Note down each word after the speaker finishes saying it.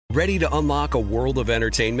Ready to unlock a world of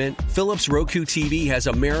entertainment? Philips Roku TV has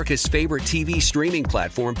America's favorite TV streaming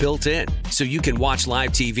platform built in, so you can watch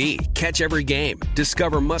live TV, catch every game,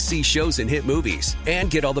 discover must-see shows and hit movies,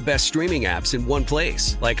 and get all the best streaming apps in one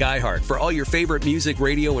place, like iHeart for all your favorite music,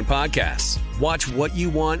 radio, and podcasts. Watch what you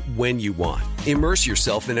want, when you want. Immerse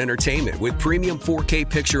yourself in entertainment with premium 4K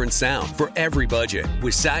picture and sound for every budget,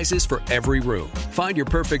 with sizes for every room. Find your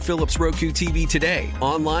perfect Philips Roku TV today,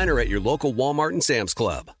 online or at your local Walmart and Sam's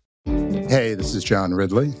Club. Hey, this is John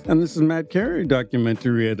Ridley. And this is Matt Carey,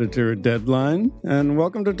 documentary editor at Deadline. And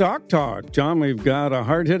welcome to Doc Talk. John, we've got a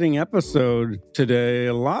hard-hitting episode today.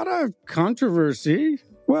 A lot of controversy.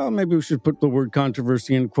 Well, maybe we should put the word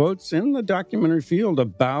controversy in quotes in the documentary field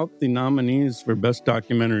about the nominees for Best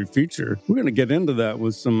Documentary Feature. We're going to get into that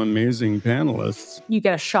with some amazing panelists. You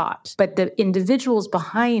get a shot, but the individuals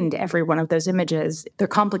behind every one of those images, they're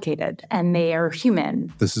complicated and they are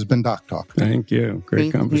human. This has been Doc Talk. Thank you.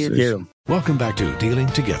 Great conversation. Thank you. Welcome back to Dealing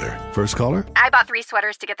Together. First caller? I bought 3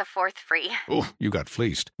 sweaters to get the 4th free. Oh, you got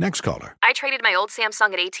fleeced. Next caller? I traded my old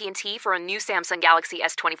Samsung at AT&T for a new Samsung Galaxy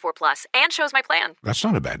S24 Plus and chose my plan. That's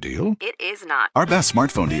not a bad deal. It is not. Our best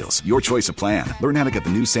smartphone deals. Your choice of plan. Learn how to get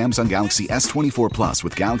the new Samsung Galaxy S24 Plus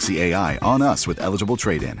with Galaxy AI on us with eligible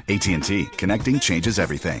trade-in. AT&T. Connecting changes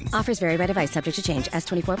everything. Offers vary by device. Subject to change.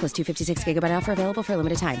 S24 plus 256 gigabyte offer available for a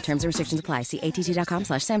limited time. Terms and restrictions apply. See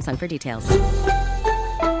att.com/Samsung for details.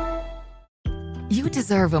 You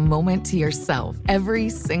deserve a moment to yourself every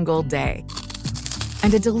single day.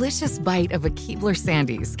 And a delicious bite of a Keebler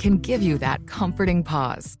Sandies can give you that comforting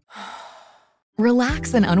pause.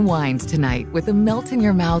 Relax and unwind tonight with the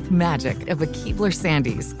melt-in-your-mouth magic of a Keebler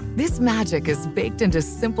Sandies. This magic is baked into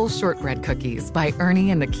simple shortbread cookies by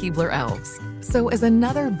Ernie and the Keebler Elves. So as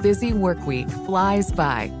another busy work week flies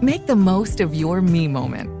by, make the most of your me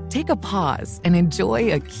moment. Take a pause and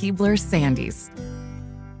enjoy a Keebler Sandies.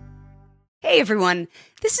 Hey everyone,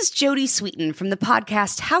 this is Jody Sweeten from the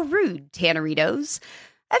podcast How Rude, Tanneritos.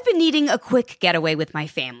 I've been needing a quick getaway with my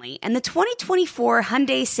family, and the 2024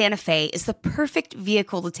 Hyundai Santa Fe is the perfect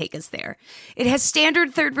vehicle to take us there. It has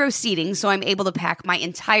standard third-row seating, so I'm able to pack my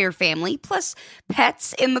entire family, plus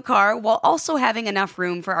pets, in the car, while also having enough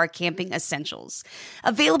room for our camping essentials.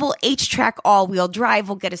 Available H-Track all-wheel drive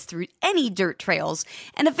will get us through any dirt trails,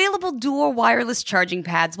 and available dual wireless charging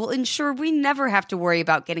pads will ensure we never have to worry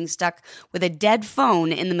about getting stuck with a dead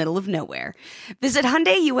phone in the middle of nowhere. Visit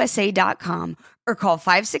HyundaiUSA.com or call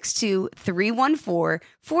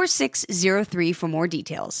 562-314-4603 for more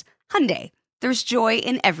details. Hyundai, there's joy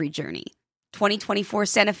in every journey. 2024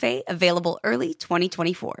 Santa Fe, available early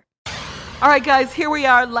 2024. All right, guys, here we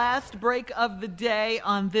are, last break of the day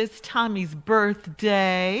on this Tommy's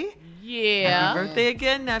birthday. Yeah. Happy birthday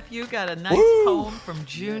again, nephew. Got a nice poem from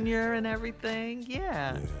Junior and everything.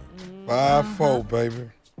 Yeah. 5'4", baby.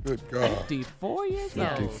 Good God. 54 years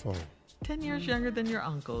old. 54. 10 years younger than your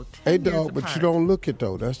uncle. Hey, dog, but you don't look it,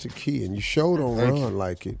 though. That's the key. And you sure don't run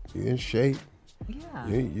like it. You're in shape. Yeah.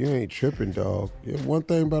 You ain't tripping, dog. Yeah, one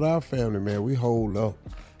thing about our family, man, we hold up.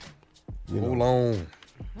 Hold on.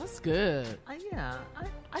 That's good. Yeah.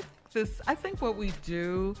 I think what we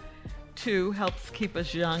do, too, helps keep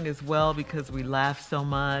us young as well because we laugh so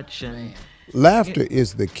much. And laughter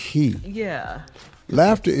is the key. Yeah.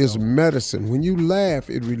 Laughter is medicine. When you laugh,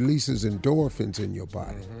 it releases endorphins in your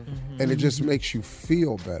body. And it just makes you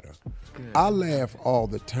feel better. Good. I laugh all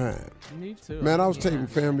the time. Me too. Man, I was taping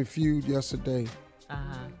Family Feud yesterday.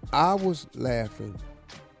 I was laughing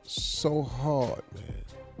so hard, man.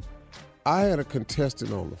 I had a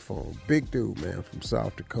contestant on the phone, big dude, man, from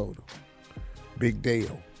South Dakota, Big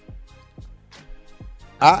Dale.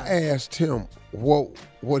 I asked him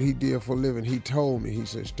what he did for a living. He told me, he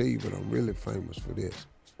said, Steven, I'm really famous for this.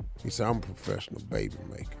 He said, I'm a professional baby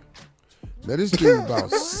maker. Now this dude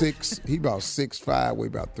about 6'5", weigh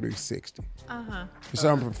about 360. He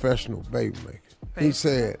said, I'm a professional baby maker. He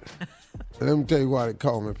said, let me tell you why they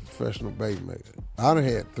call me a professional baby maker. I done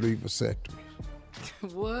had 3 vasectomies.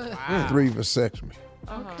 What? Wow. 3 vasectomies.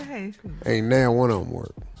 Okay. Ain't now one of them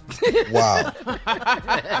work. Wow.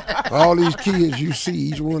 All these kids you see,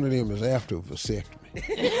 each one of them is after a vasectomy.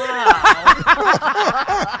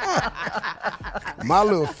 My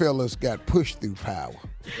little fellas got push-through power.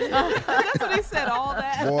 That's what he said, all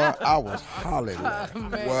that. Boy, I was hollering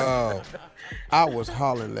laughing. Wow. I was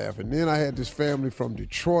hollering laughing. Then I had this family from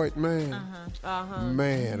Detroit, man.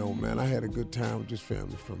 Man, oh man, I had a good time with this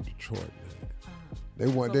family from Detroit, man. They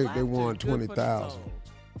won 20,000.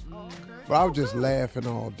 But I was just laughing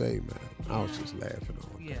all day, man. I was just laughing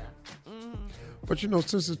all day. But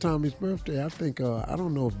since it's Tommy's birthday, I think I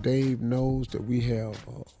don't know if Dave knows that we have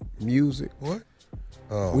music. What?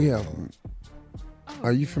 We have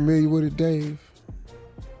Are you familiar with it, Dave?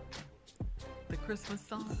 The Christmas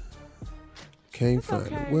song? Can't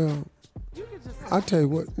find it. Well, I'll tell you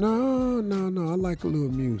what. No. I like a little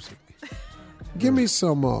music. Give me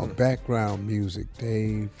some background music,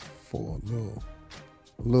 Dave, for a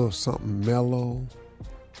little something mellow,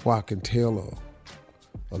 where I can tell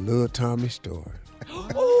a little Tommy story.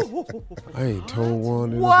 I ain't told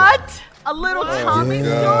one in a while. What? A little Tommy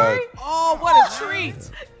story? Oh, what a treat.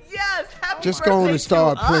 Yes. Happy Just go on birthday and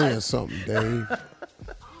start to playing us. something, Dave.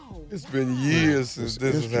 It's been years since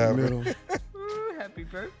this has happened. Ooh, happy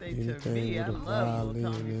birthday to Anything me. I with a love little violin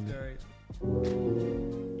Tommy in it. stories.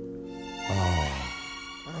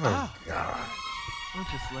 Oh, God. I'll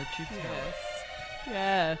just let you tell.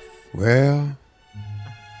 Yes. Well,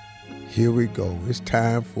 here we go. It's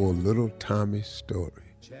time for a little Tommy story.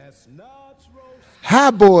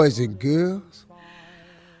 Hi, boys and girls.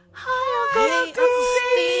 Hi, Uncle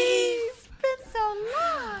Steve. It's been so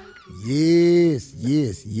long.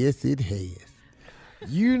 Yes, it has.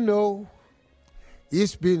 You know,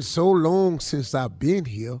 it's been so long since I've been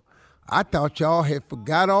here, I thought y'all had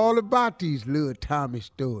forgot all about these little Tommy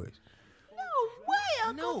stories.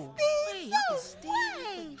 Uncle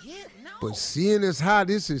Steve. But seeing as how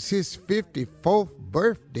this is his 54th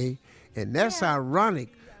birthday, and that's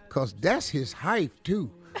ironic, because that's his height,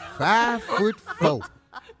 too. 5'4".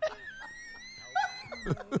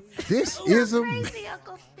 This is amazing.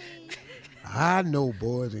 I know,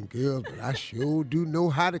 boys and girls, but I sure do know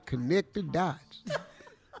how to connect the dots.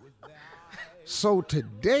 So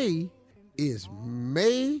today is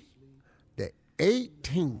May the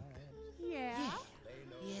 18th.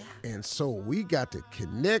 And so we got to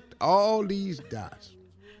connect all these dots.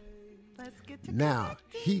 Let's get to Now,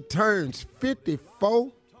 he turns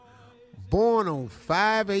 54, born on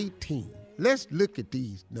 5/18. Let's look at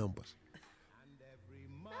these numbers.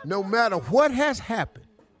 No matter what has happened,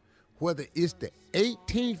 whether it's the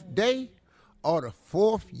 18th day or the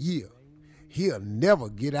 4th year, he'll never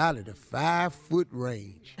get out of the 5-foot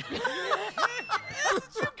range.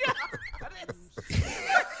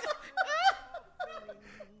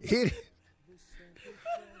 It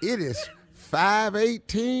is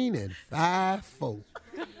 5'18" and 5'4".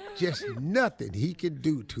 Just nothing he can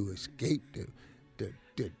do to escape the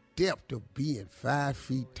depth of being 5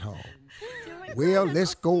 feet tall. Well,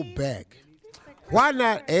 let's go back. Why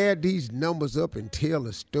not add these numbers up and tell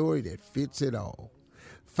a story that fits it all?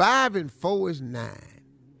 5 and 4 is 9.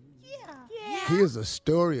 Yeah. Here's a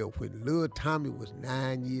story of when little Tommy was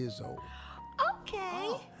 9 years old.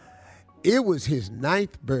 Okay. It was his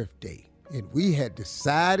 9th birthday, and we had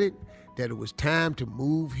decided that it was time to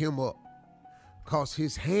move him up because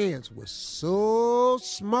his hands were so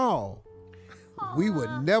small. We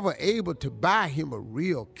were never able to buy him a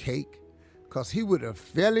real cake because he would have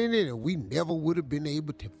fell in it and we never would have been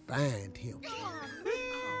able to find him.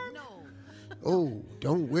 Oh,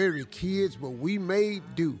 don't worry, kids, but we made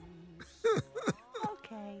do.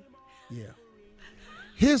 Okay. Yeah.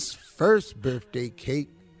 His first birthday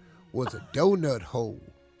cake was a donut hole.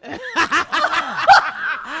 I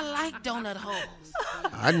like donut holes.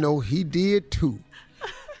 I know he did too.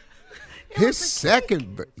 His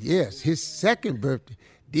second birthday.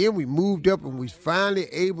 Then we moved up and we finally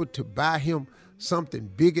able to buy him something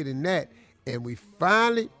bigger than that. And we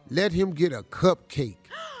finally let him get a cupcake.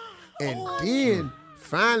 And then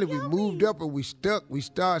finally we moved up and we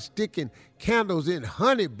started sticking candles in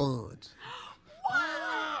honey buns.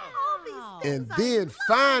 And then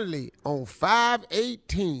finally on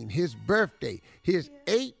 5/18, his birthday, his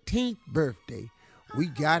 18th birthday, we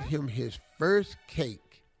got him his first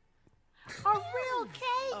cake. A real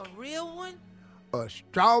cake? A real one? A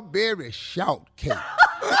strawberry shortcake.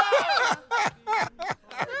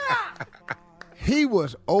 He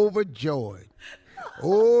was overjoyed.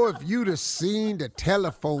 Oh, if you'd have seen the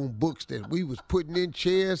telephone books that we was putting in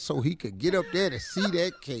chairs so he could get up there to see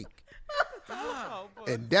that cake.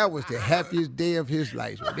 And that was the happiest day of his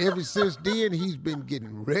life. And ever since then, he's been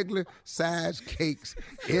getting regular sized cakes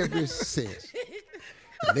ever since.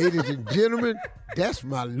 Ladies and gentlemen, that's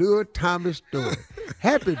my little Tommy story.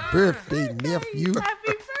 Happy birthday, nephew.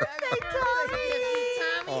 Happy birthday,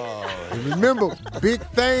 Tommy. And remember, big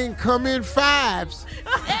thing come in 5s.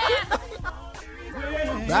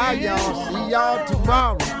 Bye, y'all. See y'all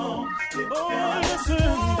tomorrow.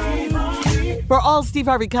 For all Steve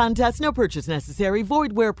Harvey contests, no purchase necessary,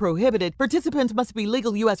 void where prohibited. Participants must be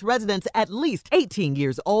legal U.S. residents at least 18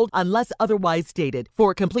 years old unless otherwise stated.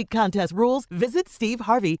 For complete contest rules, visit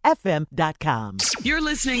SteveHarveyFM.com. You're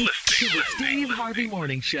listening to the Steve Harvey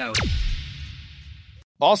Morning Show.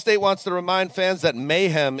 Allstate wants to remind fans that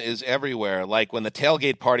mayhem is everywhere, like when the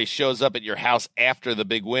tailgate party shows up at your house after the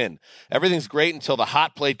big win. Everything's great until the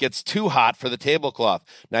hot plate gets too hot for the tablecloth.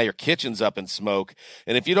 Now your kitchen's up in smoke.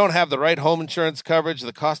 And if you don't have the right home insurance coverage,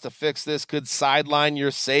 the cost to fix this could sideline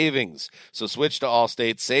your savings. So switch to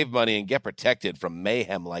Allstate, save money, and get protected from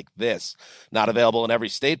mayhem like this. Not available in every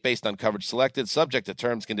state based on coverage selected, subject to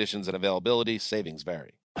terms, conditions, and availability. Savings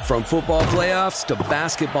vary. From football playoffs to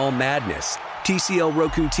basketball madness, TCL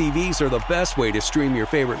Roku TVs are the best way to stream your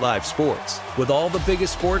favorite live sports. With all the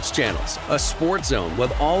biggest sports channels, a sports zone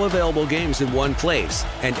with all available games in one place,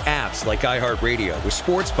 and apps like iHeartRadio with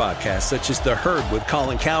sports podcasts such as The Herd with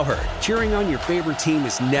Colin Cowherd. Cheering on your favorite team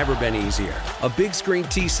has never been easier. A big screen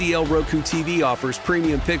TCL Roku TV offers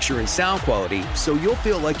premium picture and sound quality, so you'll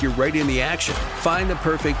feel like you're right in the action. Find the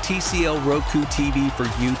perfect TCL Roku TV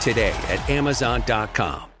for you today at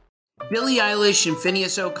Amazon.com. Billie Eilish and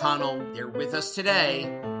Phineas O'Connell, they're with us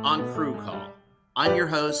today on Crew Call. I'm your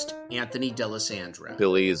host, Anthony D'Alessandro.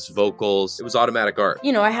 Billie's vocals, it was automatic art.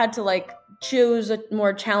 You know, I had to choose a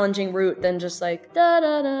more challenging route than just da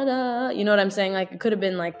da da da. You know what I'm saying? It could have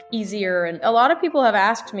been easier. And a lot of people have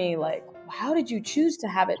asked me how did you choose to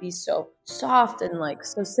have it be so soft and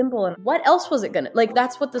so simple? And what else was it gonna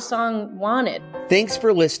that's what the song wanted. Thanks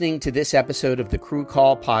for listening to this episode of the Crew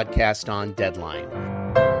Call podcast on Deadline.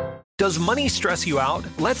 Does money stress you out?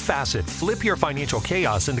 Let Facet flip your financial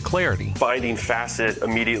chaos into clarity. Finding Facet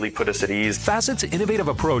immediately put us at ease. Facet's innovative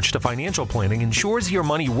approach to financial planning ensures your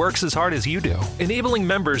money works as hard as you do, enabling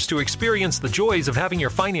members to experience the joys of having your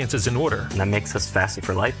finances in order. And that makes us Facet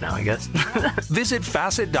for life now, I guess. Visit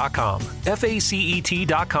Facet.com,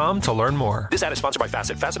 FACET.com to learn more. This ad is sponsored by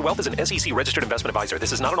Facet. Facet Wealth is an SEC registered investment advisor.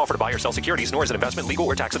 This is not an offer to buy or sell securities, nor is it investment, legal,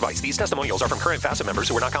 or tax advice. These testimonials are from current Facet members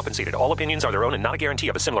who are not compensated. All opinions are their own and not a guarantee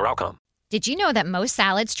of a similar outcome. Did you know that most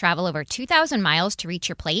salads travel over 2,000 miles to reach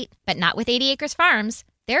your plate? But not with 80 Acres Farms.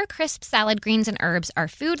 Their crisp salad greens and herbs are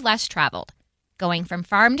food less traveled, going from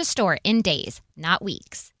farm to store in days, not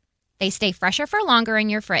weeks. They stay fresher for longer in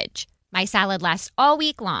your fridge. My salad lasts all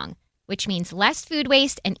week long, which means less food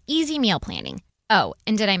waste and easy meal planning. Oh,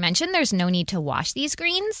 and did I mention there's no need to wash these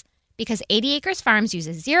greens? Because 80 Acres Farms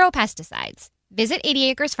uses 0 pesticides. Visit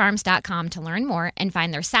 80acresfarms.com to learn more and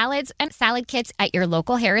find their salads and salad kits at your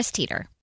local Harris Teeter.